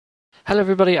Hello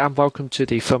everybody and welcome to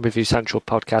the Film Review Central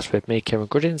podcast with me, Kieran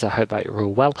Goodins. I hope that you're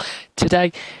all well.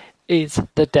 Today is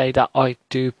the day that I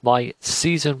do my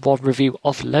Season 1 review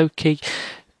of Loki.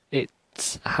 It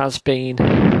has been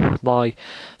my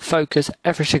focus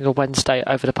every single Wednesday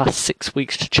over the past 6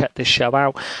 weeks to check this show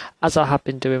out, as I have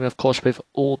been doing of course with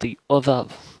all the other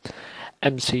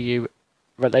MCU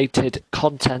related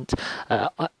content.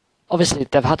 Obviously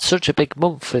they've had such a big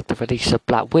month with the release of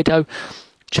Black Widow.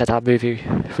 Check that movie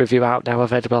review out, now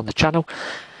available on the channel.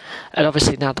 And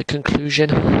obviously now the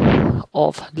conclusion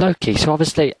of Loki. So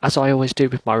obviously, as I always do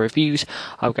with my reviews,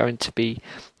 I'm going to be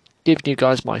giving you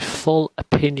guys my full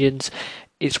opinions.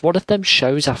 It's one of them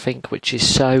shows, I think, which is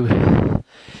so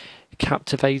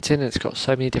captivating. It's got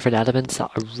so many different elements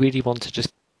that I really want to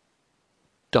just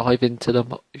dive into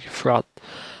them throughout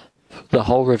the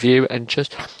whole review and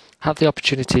just have the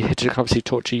opportunity to obviously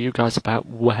talk to you guys about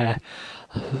where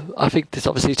I think this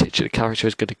obviously titular character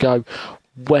is going to go,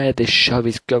 where this show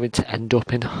is going to end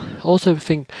up in. Also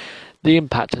think the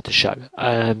impact of the show.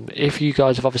 If you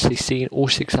guys have obviously seen all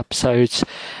 6 episodes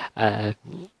and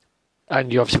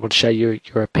you obviously want to share your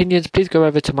opinions, please go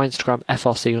over to my Instagram,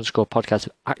 FRC_podcast.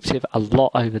 I'm active a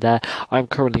lot over there. I'm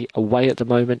currently away at the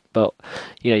moment, but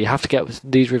you have to get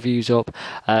these reviews up.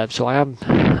 So I'm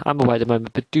away at the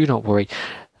moment, but do not worry.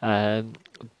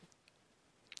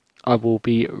 I will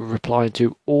be replying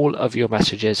to all of your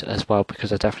messages as well,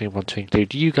 because I definitely want to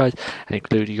include you guys and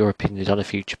include your opinions on a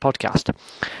future podcast.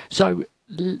 So,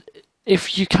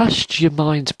 if you cast your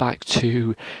minds back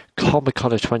to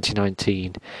Comic-Con of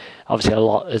 2019, obviously a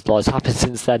lot has happened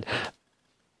since then,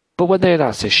 but when they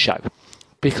announced this show,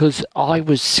 because I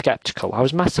was sceptical. I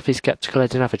was massively sceptical. I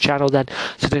didn't have a channel then,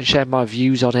 so I didn't share my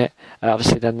views on it.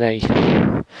 Obviously, then they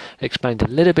explained a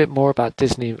little bit more about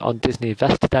Disney on Disney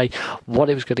Investor Day, what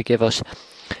it was going to give us.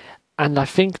 And I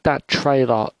think that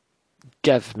trailer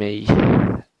gave me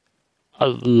a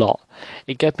lot.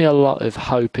 It gave me a lot of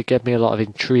hope. It gave me a lot of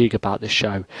intrigue about the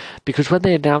show. Because when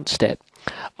they announced it,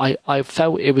 I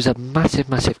felt it was a massive,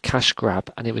 massive cash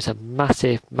grab. And it was a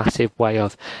massive, massive way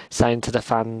of saying to the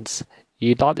fans,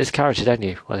 you like this character, don't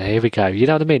you? Well, here we go. You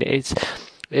know what I mean?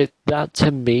 That to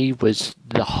me was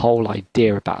the whole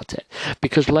idea about it.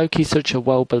 Because Loki's such a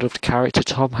well-beloved character.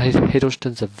 Tom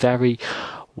Hiddleston's a very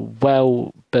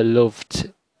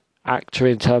well-beloved actor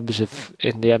in terms of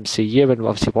in the MCU and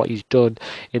obviously what he's done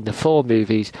in the 4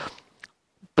 movies.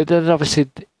 But then obviously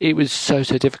it was so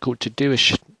difficult to do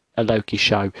a Loki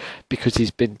show because he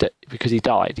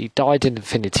died. He died in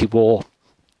Infinity War.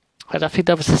 And I think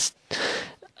that was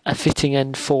a fitting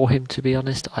end for him, to be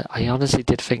honest. I honestly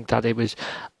did think that it was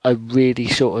a really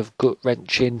sort of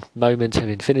gut-wrenching moment of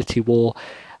Infinity War.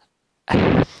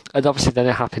 And obviously then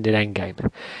it happened in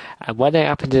Endgame. And when it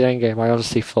happened in Endgame, I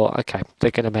honestly thought, okay,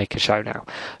 they're going to make a show now.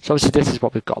 So obviously this is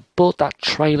what we've got. But that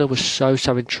trailer was so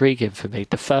intriguing for me.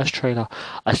 The first trailer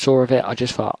I saw of it, I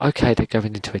just thought, okay, they're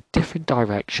going into a different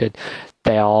direction.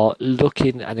 They are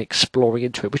looking and exploring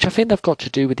into it, which I think they've got to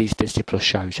do with these Disney Plus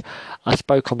shows. I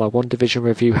spoke on my WandaVision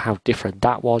review how different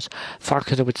that was.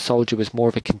 Falcon and Winter Soldier was more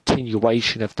of a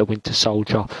continuation of the Winter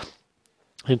Soldier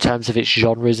in terms of its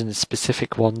genres and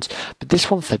specific ones, but this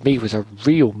one for me was a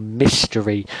real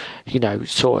mystery,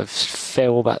 sort of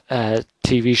film,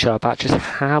 TV show about just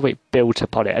how it built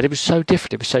upon it, and it was so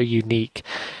different, it was so unique.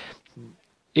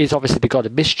 It's obviously the God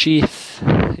of Mischief,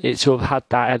 it sort of had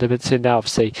that elements in there,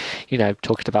 obviously,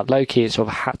 talking about Loki, it sort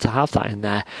of had to have that in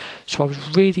there, so I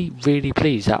was really, really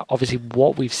pleased at obviously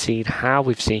what we've seen, how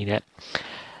we've seen it.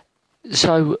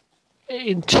 So,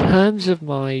 in terms of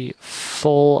my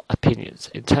full opinions,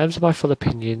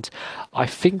 I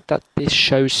think that this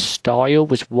show's style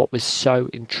was what was so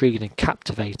intriguing and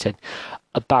captivating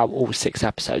about all 6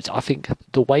 episodes. I think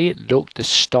the way it looked, the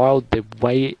style, the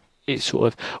way it sort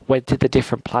of went to the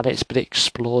different planets, but it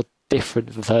explored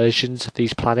different versions of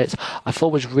these planets, I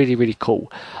thought was really, really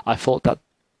cool. I thought that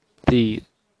the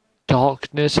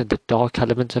darkness and the dark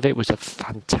element of it was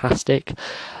fantastic.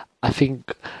 I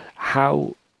think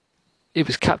how it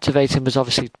was captivating was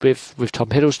obviously with Tom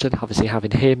Hiddleston, obviously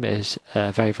having him as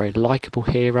a very, very likeable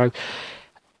hero.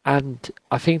 And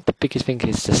I think the biggest thing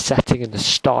is the setting and the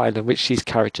style in which these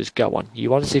characters go on.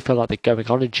 You honestly feel like they're going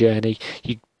on a journey.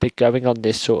 They're going on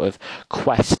this sort of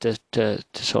quest to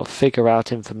sort of figure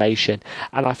out information.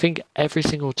 And I think every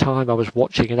single time I was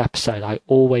watching an episode, I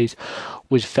always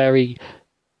was very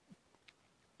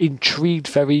intrigued,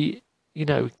 very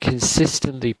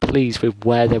consistently pleased with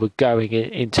where they were going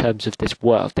in terms of this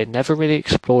world. They never really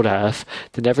explored Earth.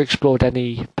 They never explored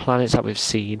any planets that we've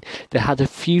seen. They had a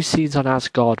few scenes on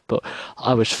Asgard, but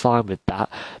I was fine with that.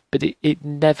 But it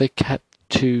never kept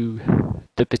to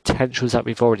the potentials that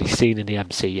we've already seen in the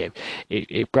MCU.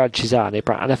 It branches out,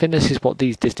 and I think this is what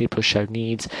these Disney Plus show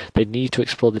needs. They need to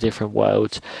explore the different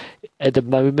worlds. At the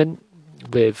moment,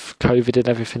 with COVID and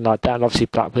everything like that, and obviously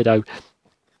Black Widow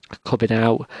coming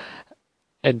out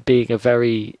and being a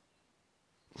very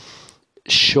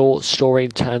short story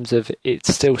in terms of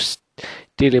it's still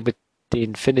dealing with the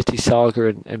Infinity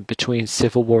Saga and between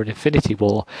Civil War and Infinity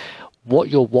War, what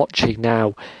you're watching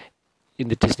now in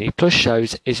the Disney Plus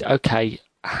shows is, okay,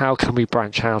 how can we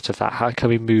branch out of that? How can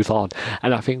we move on?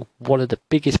 And I think one of the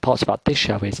biggest parts about this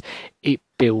show is it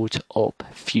builds up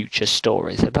future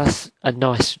stories. And that's a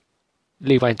nice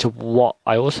leeway into what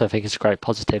I also think is a great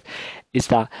positive, is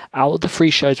that out of the 3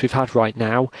 shows we've had right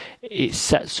now, it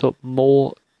sets up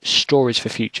more stories for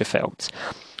future films.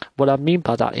 What I mean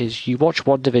by that is, you watch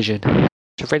WandaVision,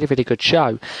 it's a really, really good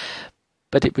show,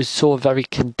 but it was sort of very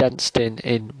condensed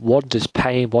in Wanda's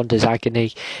pain, Wanda's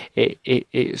agony.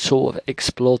 It sort of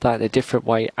explored that in a different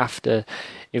way after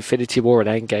Infinity War and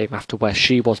Endgame, after where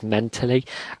she was mentally.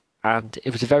 And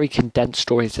it was a very condensed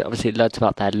story that obviously learned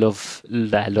about their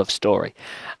love story.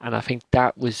 And I think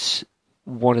that was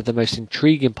one of the most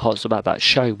intriguing parts about that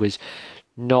show, was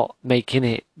not making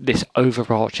it this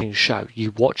overarching show.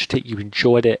 You watched it, you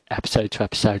enjoyed it episode to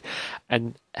episode,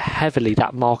 and heavily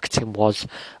that marketing was,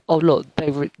 oh look,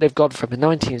 they've gone from a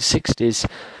 1960s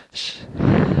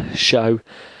show,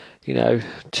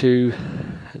 to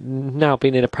now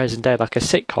being in a present day, like a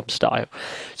sitcom style.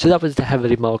 So that was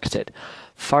heavily marketed.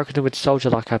 Falcon and Winter Soldier,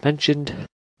 like I mentioned,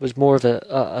 was more of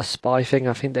a spy thing.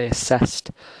 I think they assessed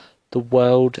the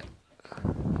world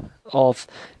of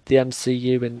the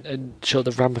MCU and show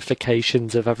the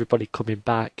ramifications of everybody coming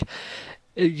back.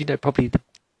 Probably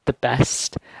the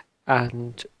best,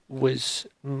 and was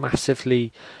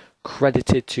massively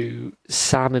credited to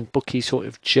Sam and Bucky's sort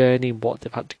of journey and what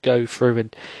they've had to go through,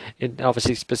 and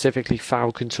obviously specifically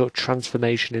Falcon's sort of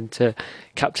transformation into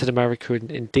Captain America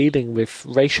and dealing with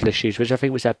racial issues, which I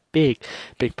think was a big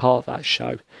part of that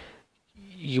show.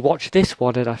 You watch this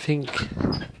one, and I think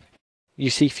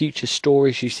you see future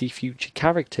stories, you see future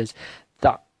characters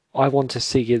that I want to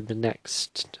see in the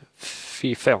next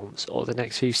few films or the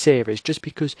next few series, just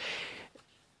because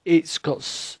it's got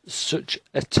such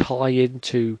a tie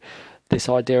into this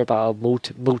idea about a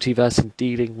multiverse and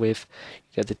dealing with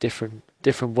the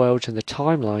different worlds and the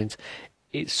timelines.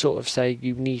 It's sort of saying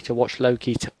you need to watch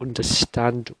Loki to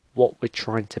understand what we're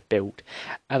trying to build,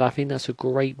 and I think that's a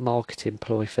great marketing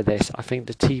ploy for this. I think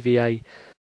the TVA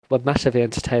were massively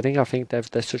entertaining. I think they're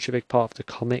such a big part of the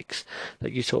comics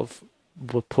that you sort of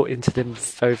were put into them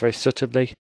very, very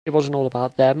subtly. It wasn't all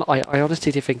about them. I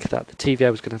honestly did think that the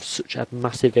TVA was going to have such a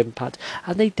massive impact,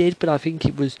 and they did, but I think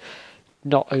it was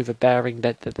not overbearing.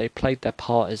 That they played their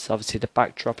part as obviously the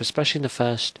backdrop, especially in the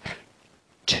first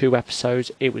 2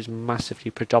 episodes. It was massively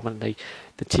predominantly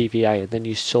the TVA, and then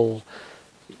you saw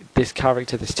this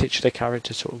titular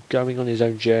character sort of going on his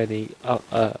own journey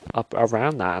up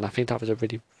around that, and I think that was a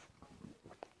really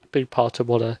big part of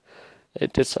what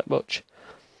it did so much.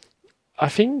 I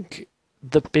think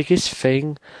the biggest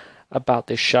thing about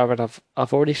this show, and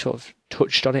I've already sort of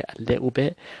touched on it a little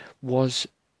bit, was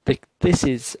this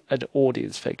is an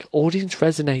audience thing. Audience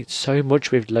resonates so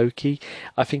much with Loki.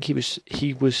 I think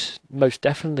he was most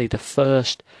definitely the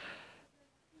first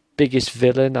biggest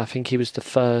villain. I think he was the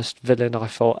first villain I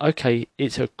thought, okay,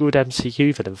 it's a good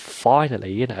MCU villain,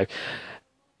 finally,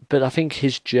 But I think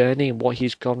his journey and what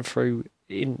he's gone through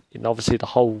in obviously the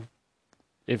whole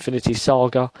Infinity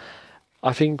Saga,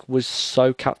 I think was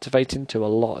so captivating to a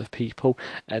lot of people,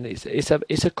 and it's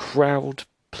a crowd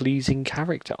pleasing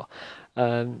character.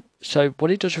 So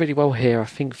what it does really well here, I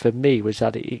think for me, was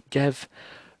that it gave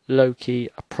Loki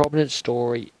a prominent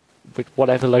story with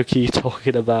whatever Loki you're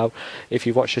talking about. If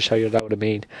you watch the show, you'll know what I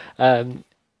mean.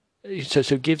 So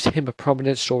it gives him a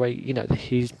prominent story.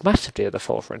 He's massively at the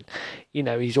forefront.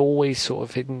 He's always sort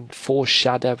of in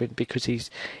foreshadowing because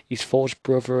he's Thor's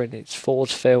brother, and it's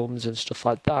Thor's films and stuff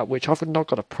like that, which I've not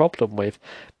got a problem with.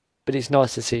 But it's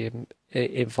nice to see him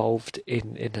involved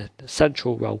in a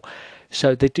central role.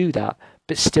 So they do that,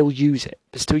 but still use it.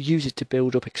 To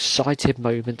build up exciting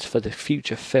moments for the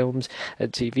future films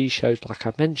and TV shows, like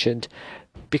I mentioned,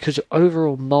 because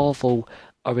overall Marvel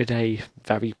are in a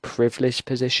very privileged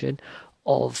position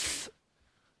of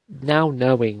now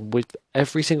knowing with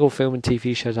every single film and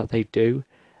TV show that they do,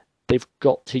 they've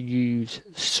got to use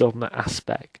some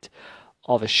aspect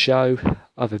of a show,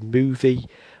 of a movie,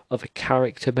 of a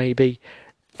character maybe,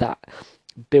 that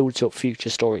builds up future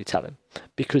storytelling.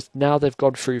 Because now they've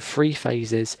gone through 3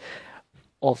 phases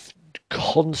of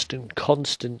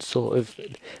constant sort of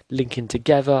linking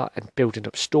together and building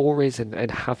up stories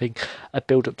and having a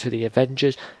build up to the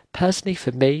Avengers. Personally,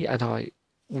 for me, and I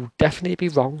will definitely be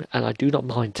wrong, and I do not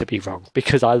mind to be wrong,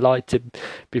 because I like to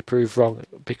be proved wrong,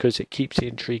 because it keeps the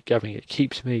intrigue going. It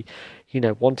keeps me,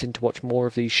 wanting to watch more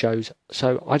of these shows.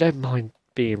 So I don't mind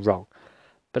being wrong,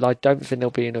 but I don't think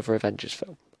there'll be another Avengers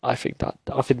film. I think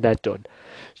they're done.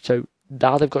 So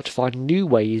now they've got to find new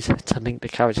ways to link the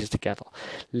characters together,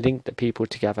 link the people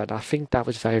together, and I think that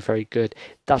was very, very good.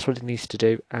 That's what it needs to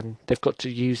do, and they've got to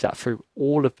use that through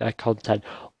all of their content,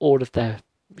 all of their,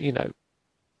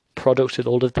 products and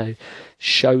all of their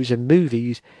shows and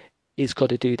movies. It's got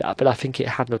to do that, but I think it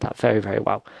handled that very, very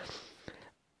well.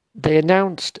 They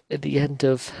announced at the end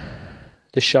of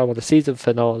the show, on the season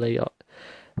finale,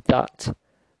 that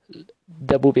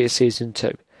there will be a season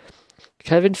 2.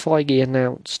 Kevin Feige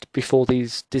announced before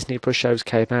these Disney Plus shows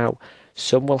came out,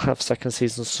 some will have second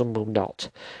seasons, some will not.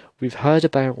 We've heard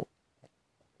about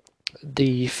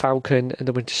the Falcon and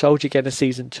the Winter Soldier getting a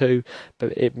season 2,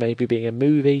 but it may be being a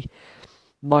movie.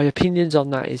 My opinions on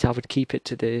that is I would keep it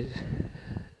to the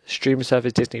streaming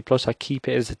service Disney Plus. I keep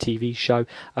it as a TV show.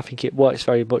 I think it works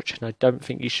very much, and I don't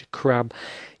think you should cram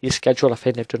your schedule. I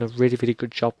think they've done a really, really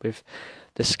good job with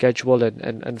the schedule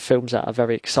and films that are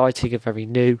very exciting and very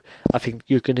new. I think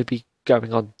you're going to be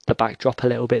going on the backdrop a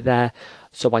little bit there,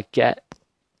 so I get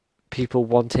people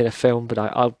wanting a film, but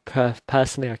I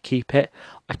personally keep it.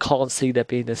 I can't see there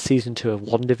being a season 2 of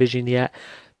WandaVision yet,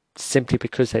 simply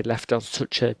because they left on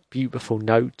such a beautiful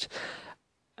note,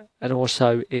 and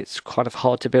also it's kind of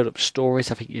hard to build up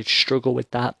stories. I think you'd struggle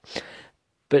with that,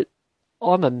 but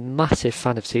I'm a massive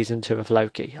fan of season 2 of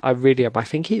Loki. I really am. I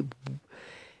think it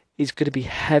is going to be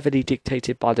heavily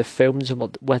dictated by the films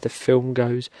and where the film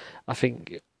goes. I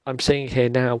think I'm sitting here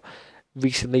now,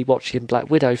 recently watching Black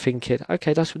Widow, thinking,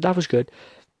 okay, that was good,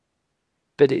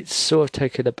 but it's sort of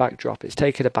taken a backdrop. It's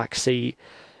taken a back seat.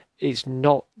 It's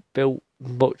not built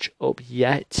much up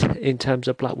yet in terms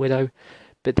of Black Widow.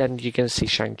 But then you're going to see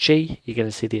Shang-Chi, you're going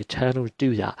to see the Eternals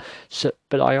do that. So,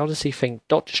 but I honestly think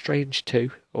Doctor Strange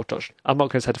 2, I'm not going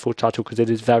to say the full title because it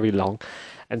is very long,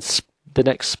 and the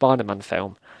next Spider-Man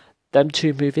film, them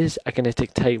 2 movies are going to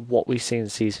dictate what we see in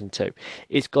season 2.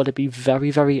 It's got to be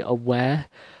very, very aware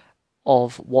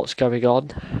of what's going on.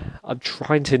 I'm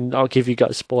trying to not give you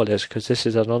guys spoilers because this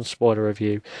is a non-spoiler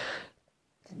review.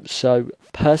 So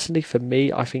personally, for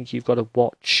me, I think you've got to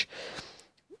watch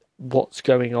what's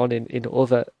going on in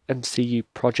other MCU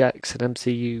projects and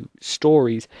MCU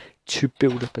stories to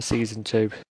build up a season 2,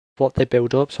 what they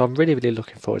build up. So I'm really, really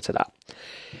looking forward to that.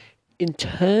 In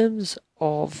terms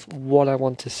of what I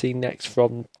want to see next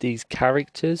from these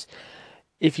characters,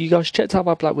 if you guys checked out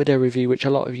my Black Widow review, which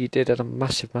a lot of you did, and I'm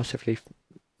massively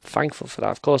thankful for that,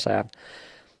 of course I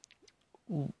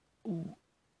am,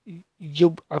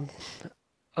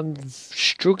 I'm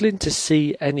struggling to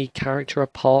see any character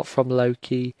apart from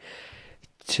Loki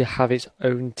to have its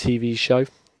own TV show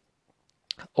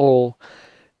or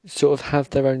sort of have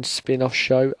their own spin-off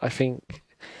show. I think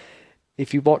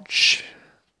if you watch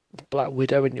Black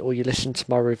Widow or you listen to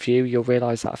my review, you'll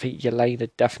realise that I think Yelena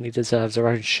definitely deserves her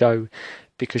own show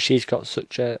because she's got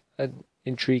such an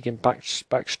intriguing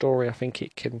backstory. I think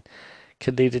it can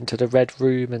lead into the Red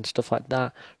Room and stuff like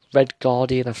that. Red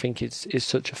Guardian, I think, is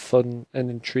such a fun and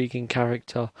intriguing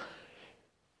character.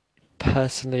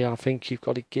 Personally, I think you've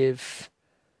got to give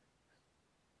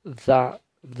that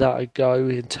a go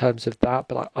in terms of that,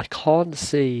 but I can't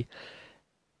see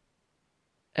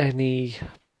any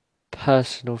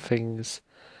personal things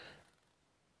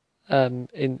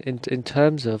in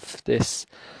terms of this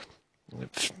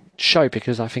show,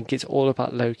 because I think it's all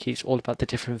about Loki. It's all about the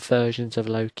different versions of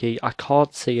Loki. I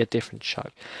can't see a different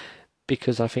show,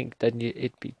 because I think then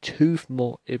it'd be too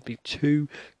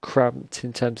cramped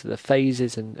in terms of the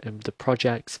phases and the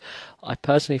projects. I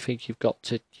personally think you've got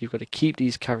to keep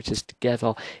these characters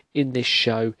together in this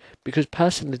show, because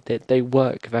personally they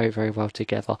work very, very well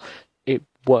together. It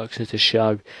works as a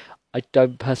show. I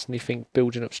don't personally think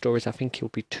building up stories, I think it'll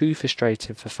be too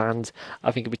frustrating for fans.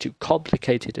 I think it'll be too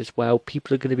complicated as well.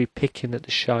 People are going to be picking at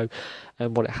the show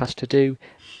and what it has to do,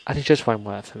 and it just won't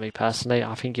work for me personally.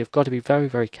 I think you've got to be very,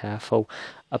 very careful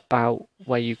about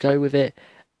where you go with it,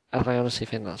 and I honestly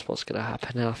think that's what's going to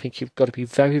happen. And I think you've got to be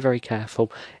very, very careful.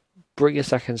 Bring a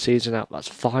second season out, that's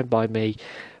fine by me,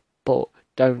 but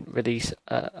don't release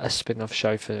a spin-off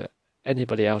show for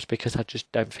anybody else, because I just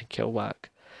don't think it'll work.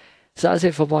 So that's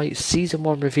it for my season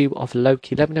 1 review of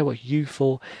Loki. Let me know what you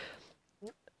thought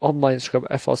on my Instagram,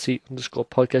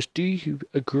 FRC_podcast. Do you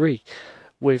agree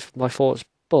with my thoughts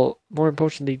But more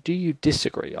importantly, do you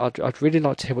disagree? I'd really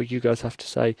like to hear what you guys have to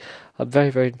say. I'm very,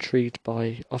 very intrigued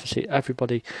by, obviously,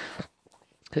 everybody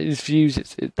his views.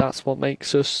 That's what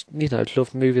makes us,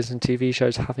 love movies and TV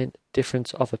shows, having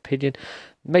difference of opinion.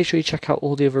 Make sure you check out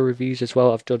all the other reviews as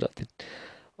well I've done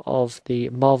of the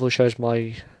Marvel shows.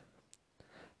 My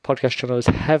podcast channel is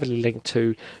heavily linked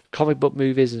to comic book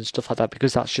movies and stuff like that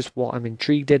because that's just what I'm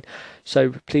intrigued in.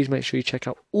 So please make sure you check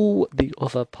out all the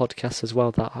other podcasts as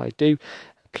well that I do.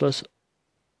 Plus,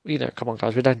 come on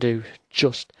guys, we don't do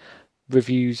just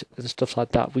reviews and stuff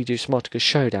like that. We do Smarticus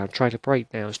Showdown, trailer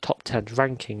breakdowns, top 10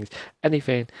 rankings,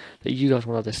 anything that you guys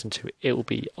want to listen to, it will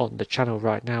be on the channel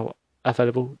right now,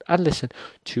 available, and listen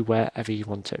to wherever you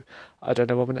want to. I don't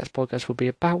know what my next podcast will be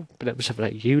about, but it was something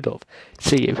that you love.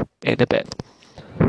 See you in a bit.